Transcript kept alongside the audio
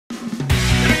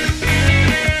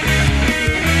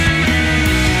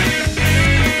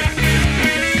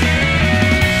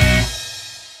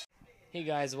Hey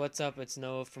guys, what's up? It's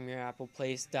Noah from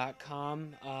YourApplePlace.com.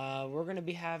 We're going to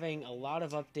be having a lot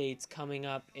of updates coming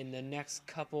up in the next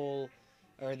the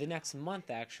next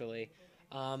month actually.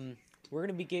 We're going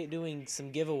to be doing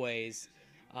some giveaways.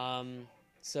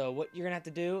 So what you're going to have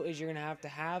to do is you're going to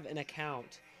have an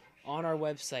account on our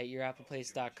website,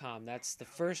 YourApplePlace.com. That's the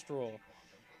first rule.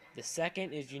 The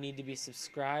second is you need to be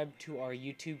subscribed to our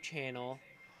YouTube channel.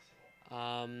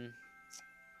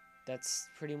 That's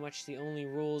pretty much the only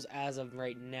rules as of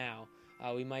right now.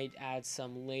 We might add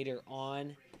some later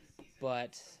on,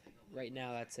 but right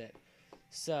now that's it.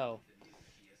 So,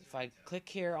 if I click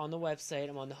here on the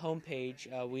website, I'm on the home page.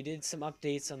 We did some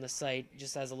updates on the site,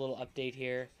 just as a little update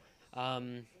here.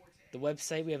 The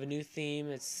website, we have a new theme.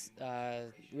 It's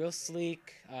real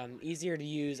sleek, easier to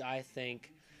use, I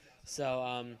think.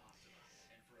 So,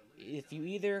 if you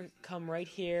either come right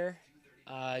here,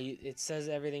 it says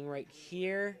everything right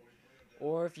here,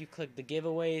 or if you click the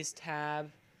giveaways tab,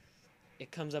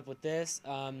 it comes up with this.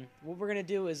 What we're going to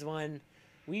do is when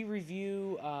we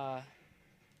review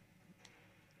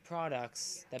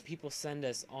products that people send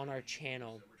us on our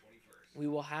channel, we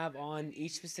will have on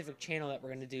each specific channel that we're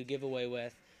going to do giveaway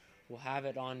with, we'll have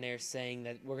it on there saying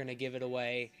that we're going to give it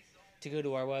away to go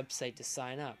to our website to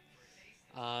sign up.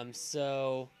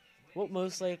 So what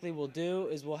most likely we'll do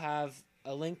is we'll have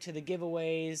a link to the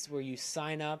giveaways where you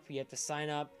sign up. You have to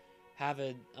sign up,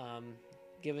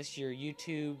 give us your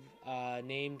YouTube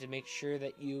name to make sure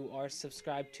that you are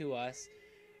subscribed to us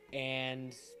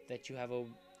and that you have a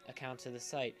account to the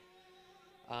site.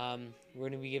 We're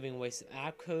going to be giving away some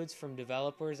app codes from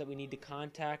developers that we need to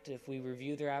contact if we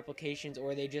review their applications,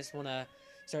 or they just want to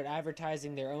start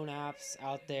advertising their own apps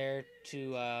out there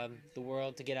to the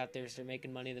world, to get out there and start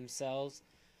making money themselves.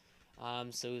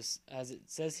 So as it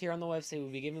says here on the website,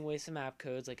 we'll be giving away some app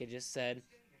codes, like I just said,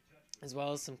 as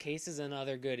well as some cases and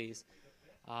other goodies.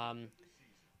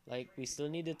 Like, we still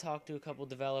need to talk to a couple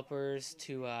developers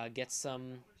to get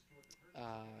some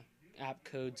app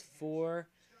codes for.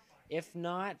 If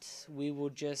not, we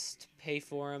will just pay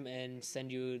for them and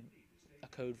send you a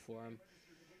code for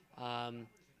them.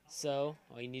 So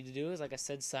all you need to do is, like I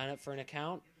said, sign up for an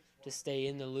account to stay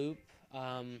in the loop.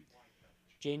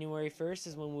 January 1st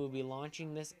is when we'll be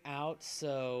launching this out.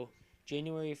 So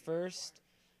January 1st,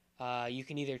 you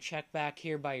can either check back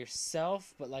here by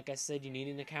yourself, but like I said, you need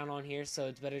an account on here, so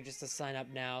it's better just to sign up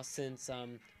now, since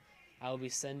I will be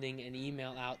sending an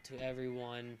email out to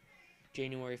everyone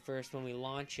January 1st when we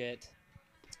launch it,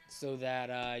 so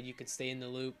that you can stay in the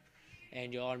loop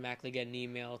and you'll automatically get an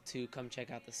email to come check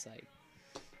out the site.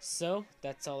 So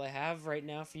that's all I have right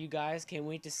now for you guys. Can't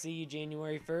wait to see you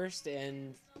January 1st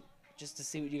and just to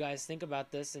see what you guys think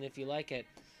about this and if you like it.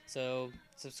 So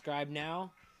subscribe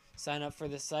now, sign up for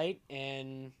the site,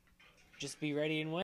 and just be ready and wait.